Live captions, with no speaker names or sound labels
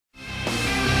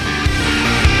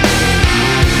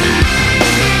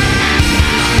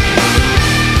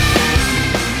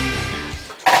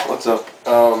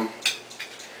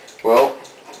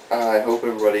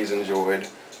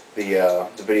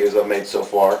the videos I've made so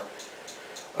far.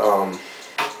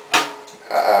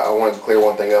 I wanted to clear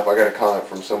one thing up. I got a comment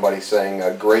from somebody saying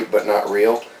great but not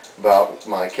real about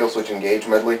my Killswitch Engage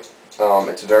medley.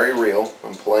 It's very real.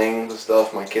 I'm playing the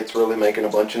stuff. My kit's really making a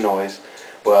bunch of noise,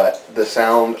 but the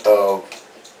sound of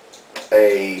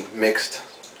a mixed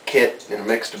kit and a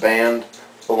mixed band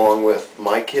along with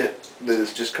my kit that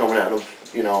is just coming out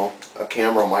of, you know, a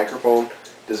camera microphone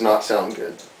does not sound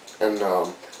good. And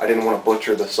I didn't want to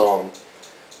butcher the song.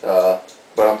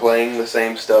 But I'm playing the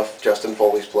same stuff Justin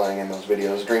Foley's playing in those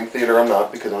videos. Dream Theater I'm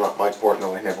not, because I'm not Mike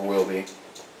Portnoy, I never will be.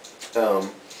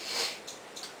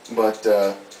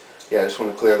 Yeah, I just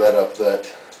want to clear that up, that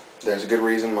there's a good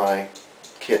reason my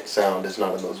kit sound is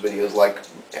not in those videos, like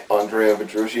Andrea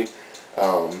Vedrucci,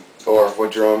 or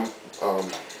Vodrum.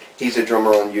 He's a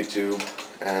drummer on YouTube,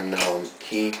 and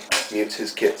he mutes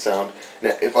his kit sound.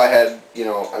 Now, if I had, you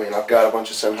know, I mean, I've got a bunch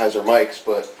of Sennheiser mics,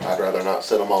 but I'd rather not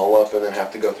set them all up and then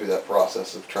have to go through that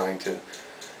process of trying to,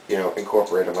 you know,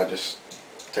 incorporate them. I just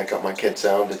take out my kit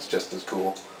sound. It's just as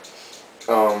cool.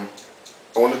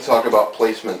 I wanted to talk about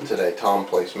placement today, tom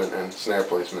placement and snare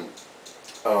placement.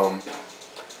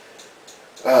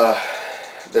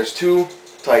 There's two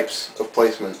types of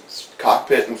placements,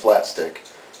 cockpit and flat stick.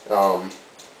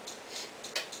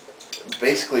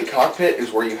 Basically, cockpit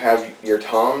is where you have your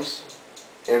toms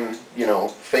and, you know,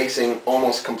 facing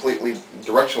almost completely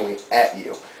directionally at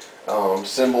you.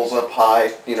 Cymbals up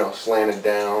high, you know, slanted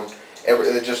down.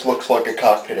 It just looks like a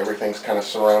cockpit. Everything's kind of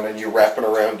surrounding you, wrapping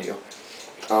around you.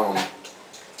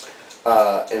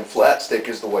 And flat stick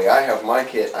is the way I have my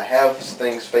kit. I have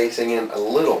things facing in a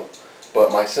little,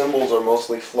 but my cymbals are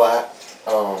mostly flat.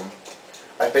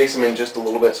 I face them in just a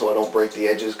little bit so I don't break the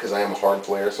edges, because I am a hard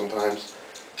player sometimes.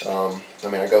 I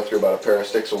mean, I go through about a pair of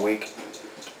sticks a week.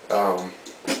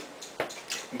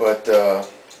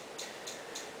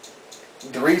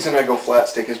 The reason I go flat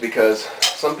stick is because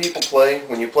some people play,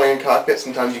 when you play in cockpit,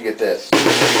 sometimes you get this.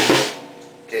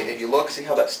 Okay, if you look, see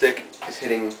how that stick is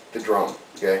hitting the drum,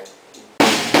 okay?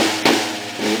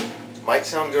 Might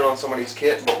sound good on somebody's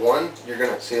kit, but one, you're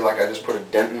going to see like I just put a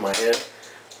dent in my head.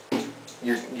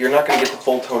 You're not going to get the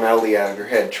full tonality out of your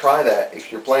head. Try that.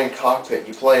 If you're playing cockpit,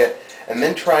 you play it, and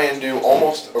then try and do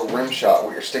almost a rim shot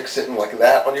where your stick's sitting like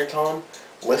that on your tom.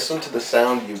 Listen to the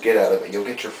sound you get out of it. You'll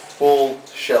get your full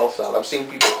shell sound. I've seen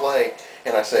people play,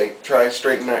 and I say, try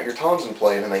straightening out your toms and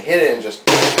play it, and they hit it and just...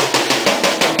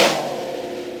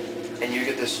 and you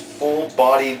get this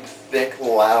full-bodied, thick,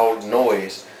 loud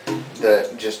noise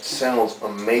that just sounds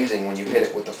amazing when you hit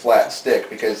it with the flat stick,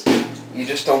 because you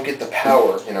just don't get the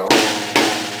power, you know.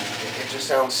 It just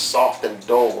sounds soft and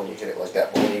dull when you hit it like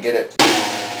that, but when you get it,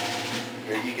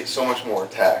 you get so much more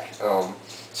attack.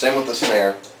 Same with the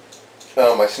snare.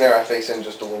 My snare I face in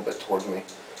just a little bit towards me,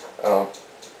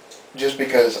 just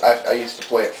because I used to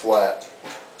play it flat,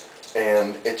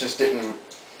 and it just didn't,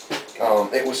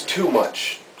 it was too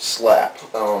much slap,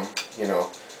 you know.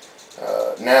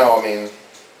 Now, I mean,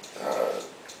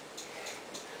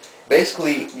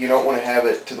 basically you don't want to have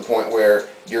it to the point where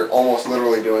you're almost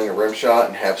literally doing a rim shot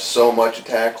and have so much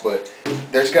attack, but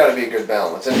there's got to be a good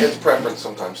balance, and it's preference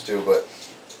sometimes too, but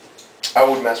I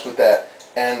would mess with that.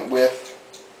 And with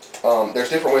there's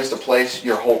different ways to place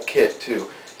your whole kit too.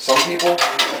 Some people,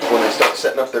 when they start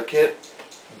setting up their kit,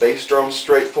 bass drums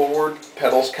straight forward,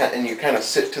 pedals, and you kind of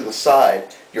sit to the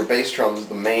side. Your bass drum is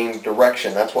the main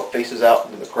direction. That's what faces out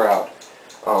into the crowd.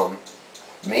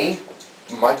 Me,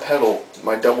 my pedal,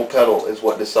 my double pedal is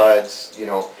what decides, you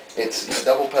know, it's the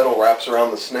double pedal wraps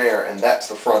around the snare, and that's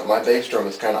the front. My bass drum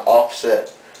is kind of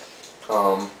offset.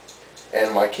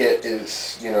 And my kit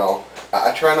is, you know,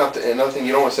 I try not to, another thing,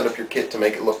 you don't want to set up your kit to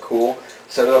make it look cool.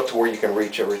 Set it up to where you can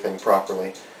reach everything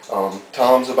properly.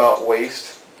 Toms about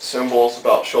waist, cymbals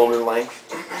about shoulder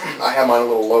length. I have mine a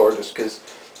little lower just because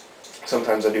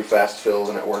sometimes I do fast fills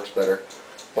and it works better.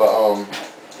 But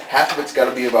half of it's got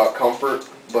to be about comfort,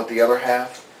 but the other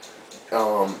half,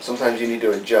 sometimes you need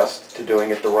to adjust to doing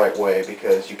it the right way,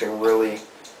 because you can really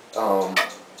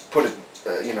put it,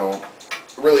 you know,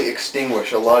 really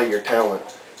extinguish a lot of your talent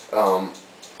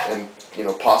and, you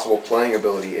know, possible playing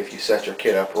ability if you set your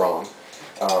kit up wrong.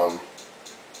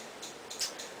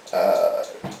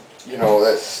 You know,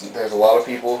 there's a lot of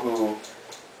people who,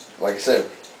 like I said,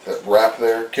 that wrap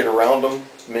their kit around them.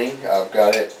 Me, I've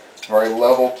got it very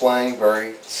level playing,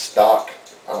 very stock.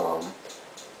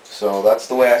 So that's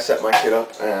the way I set my kit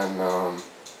up, and I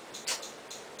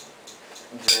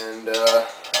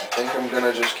think I'm going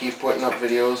to just keep putting up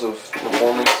videos of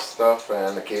performance stuff,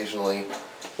 and occasionally,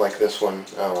 like this one,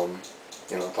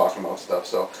 you know, talking about stuff.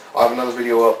 So I'll have another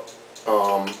video up,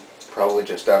 probably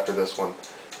just after this one.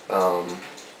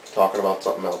 talking about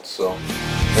something else. So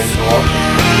thanks for watching.